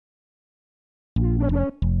Hi,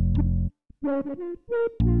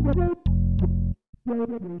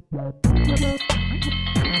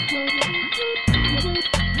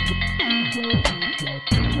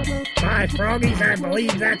 Froggies, I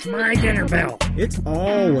believe that's my dinner bell. It's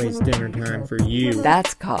always dinner time for you.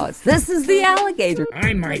 That's 'cause this is the Alligator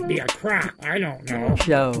I might be a croc, I don't know.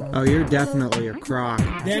 Show. Oh, you're definitely a croc.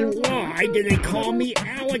 Then why do they call me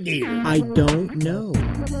Alligator? I don't know.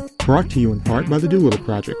 Brought to you in part by the Doolittle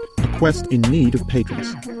Project, a quest in need of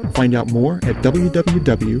patrons. Find out more at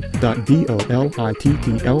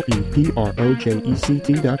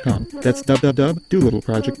www.DOLITTLEPROJECT.com. That's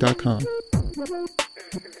www.doolittleproject.com.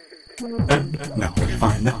 And now we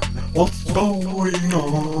find out what's going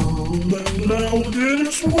on in the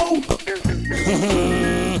Alligator Swamp.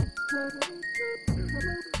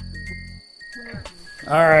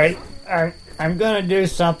 All right, I'm going to do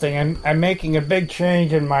something. I'm making a big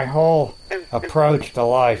change in my whole approach to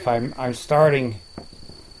life. I'm starting.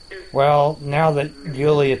 Well, now that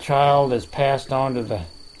Julia Child has passed on to the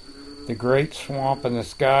great swamp in the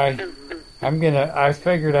sky, I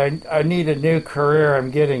figured I need a new career. I'm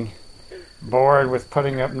getting bored with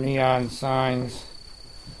putting up neon signs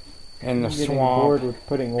in the swamp. Getting bored with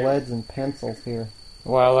putting leads and pencils here.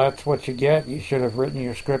 Well, that's what you get. You should have written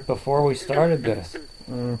your script before we started this.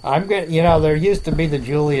 There used to be the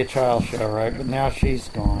Julia Child show, right? But now she's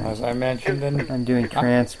gone, as I mentioned. And I'm doing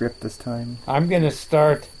transcript this time. I'm going to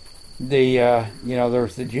start there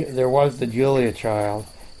was the Julia Child.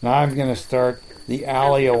 Now I'm going to start the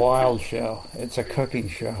Alia Wild show. It's a cooking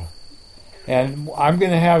show. And I'm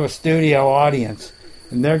going to have a studio audience,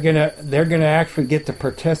 and they're going to actually get to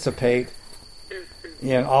participate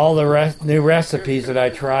in all the new recipes that I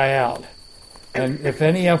try out. And if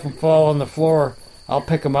any of them fall on the floor, I'll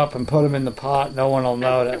pick them up and put them in the pot. No one will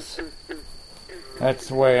notice. That's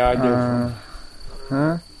the way I do it.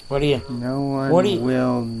 Huh? What do you? No one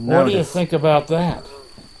will notice. What do you think about that?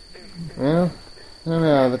 Well, I don't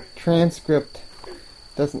know. The transcript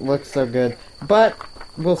doesn't look so good, but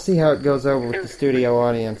we'll see how it goes over with the studio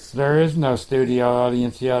audience. There is no studio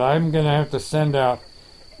audience yet. I'm going to have to send out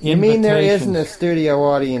invitations. You mean there isn't a studio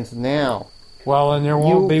audience now? Well, and there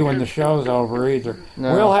won't be when the show's over either.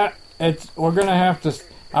 No. We're going to have to.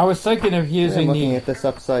 I was thinking of using I'm looking at this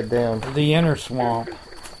upside down. The inner swamp.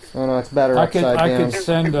 Oh no, it's better upside down. I could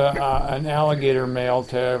send an alligator mail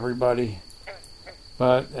to everybody,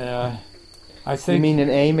 but I think. You mean an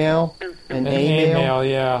A-mail? An A-mail,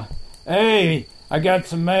 yeah. Hey, I got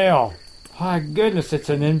some mail. My goodness, it's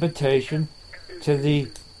an invitation to the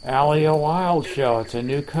Alia Wild show. It's a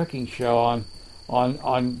new cooking show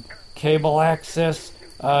on cable access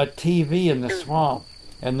TV in the swamp,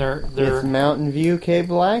 and it's Mountain View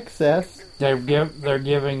cable access. They're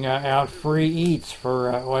giving out free eats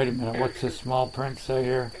for. Wait a minute, what's this small print say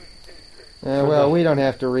here? We don't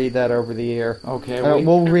have to read that over the air. Okay,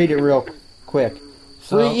 we'll read it real quick.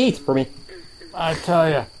 Free eats for me. I tell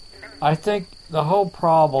you, I think the whole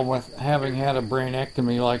problem with having had a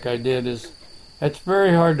brainectomy like I did is it's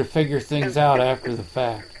very hard to figure things out after the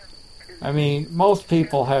fact. I mean, most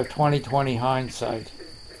people have 20/20 hindsight.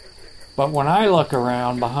 But when I look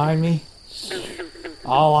around behind me,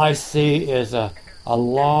 all I see is a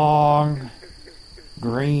long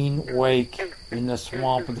green wake in the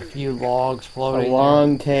swamp with a few logs floating. A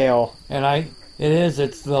long tail. And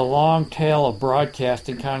it's the long tail of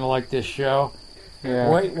broadcasting, kind of like this show. Yeah.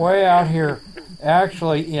 Way out here,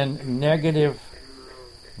 actually in negative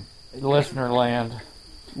listener land.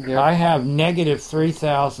 Yep. I have negative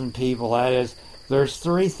 3,000 people. That is, there's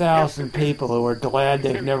 3,000 people who are glad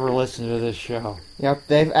they've never listened to this show. Yep,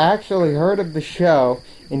 they've actually heard of the show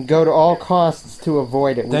and go to all costs to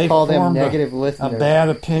avoid it. We call them negative listeners. A bad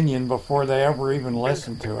opinion before they ever even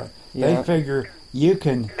listen to it. Yep. They figure you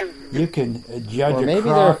can judge or a maybe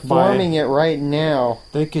crock they're forming it right now.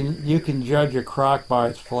 You can judge a crock by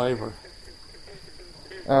its flavor.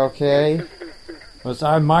 Okay. Because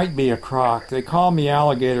I might be a croc. They call me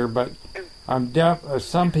alligator, but I'm deaf.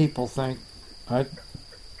 Some people think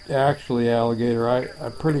actually alligator.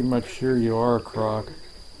 I'm pretty much sure you are a croc.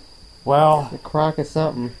 Well, a croc is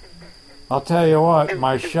something. I'll tell you what.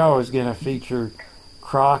 My show is going to feature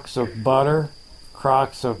crocks of butter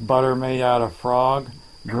made out of frog,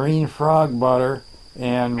 green frog butter,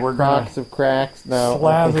 and we're going to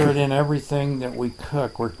slather it in everything that we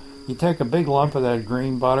cook. You take a big lump of that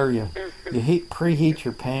green butter, you preheat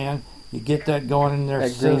your pan, you get that going in there.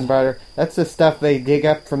 That green butter, that's the stuff they dig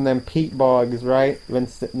up from them peat bogs, right? Been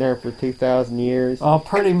sitting there for 2,000 years. Oh,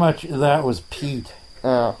 pretty much that was peat.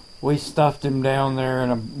 Oh. We stuffed him down there,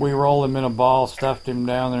 and we rolled him in a ball, stuffed him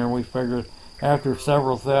down there, and we figured after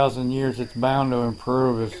several thousand years it's bound to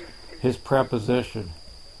improve His preposition.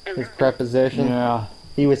 His preposition? Yeah.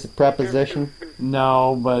 He was a preposition?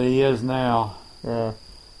 No, but he is now. Yeah.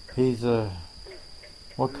 He's a...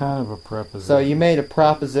 What kind of a preposition? So you made a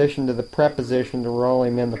proposition to the preposition to roll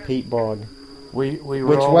him in the peat bog. We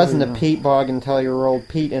Which wasn't a peat bog until you rolled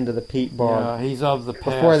peat into the peat bog. Yeah, he's of the past.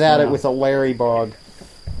 Before that, now. it was a Larry bog.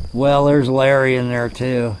 Well, there's Larry in there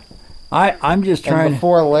too. I'm just trying. And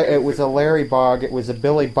before it was a Larry bog, it was a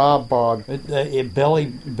Billy Bob bog.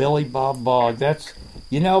 Billy Bob Bog. That's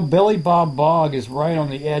Billy Bob Bog is right on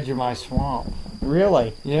the edge of my swamp.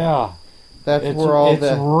 Really? Yeah. That's where all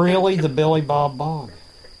It's really the Billy Bob Bog.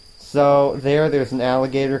 So there's an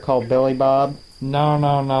alligator called Billy Bob?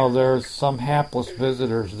 No. There's some hapless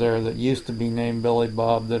visitors there that used to be named Billy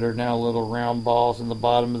Bob that are now little round balls in the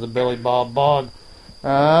bottom of the Billy Bob Bog.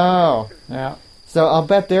 Oh. Yeah. So I'll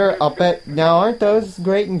bet now aren't those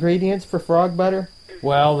great ingredients for frog butter?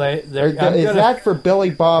 Well, is that for Billy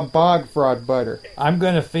Bob Bog frog butter? I'm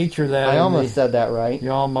going to feature that. I almost said that right.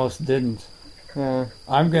 You almost didn't. Yeah.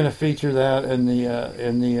 I'm going to feature that in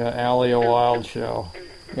the Alley of Wild show.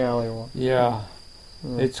 Alley of Wild. Yeah.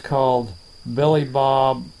 It's called Billy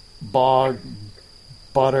Bob Bog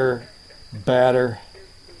Butter Batter.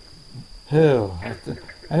 I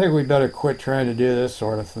think we better quit trying to do this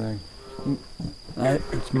sort of thing.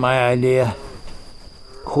 It's my idea.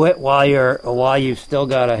 Quit while you've still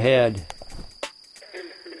got a head.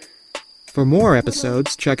 For more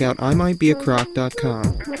episodes, check out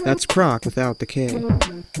imightbeacroc.com. That's croc without the K.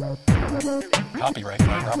 Copyright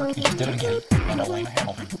by Robert E. Stivigate and Elena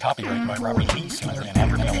Hamilton. Copyright by Robert E. Caesar and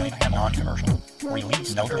Elena Hamilton. Non-commercial.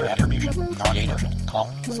 Release. No attribution. Non-creative.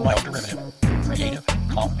 Commons. No derivative. Creative.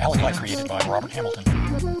 Alligator created by Robert Hamilton.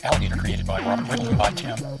 Alligator created by Robert. Written by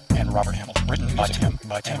Tim and Robert Hamilton. Written by Tim.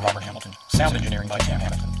 Robert Hamilton. Sound engineering by Tim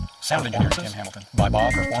Hamilton. Sound engineering Tim Hamilton. By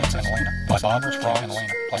Bob Performance and Elena. By Bob Frogs and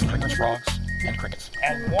Elena. Plus crickets, frogs, and crickets.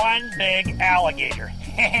 And one big alligator.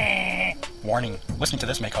 Warning. Listening to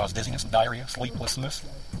this may cause dizziness, diarrhea, sleeplessness,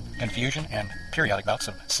 confusion, and periodic bouts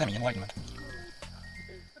of semi-enlightenment.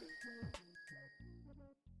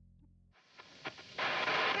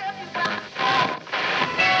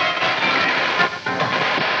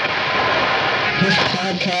 This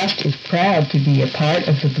podcast is proud to be a part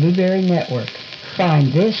of the Blueberry Network.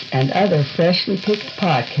 Find this and other freshly picked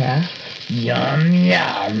podcasts, Yum,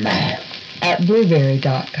 yum, at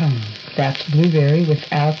blueberry.com. That's blueberry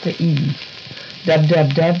without the E.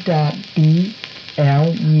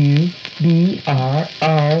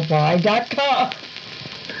 www.blueberry.com.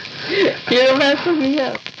 You're messing me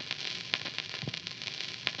up.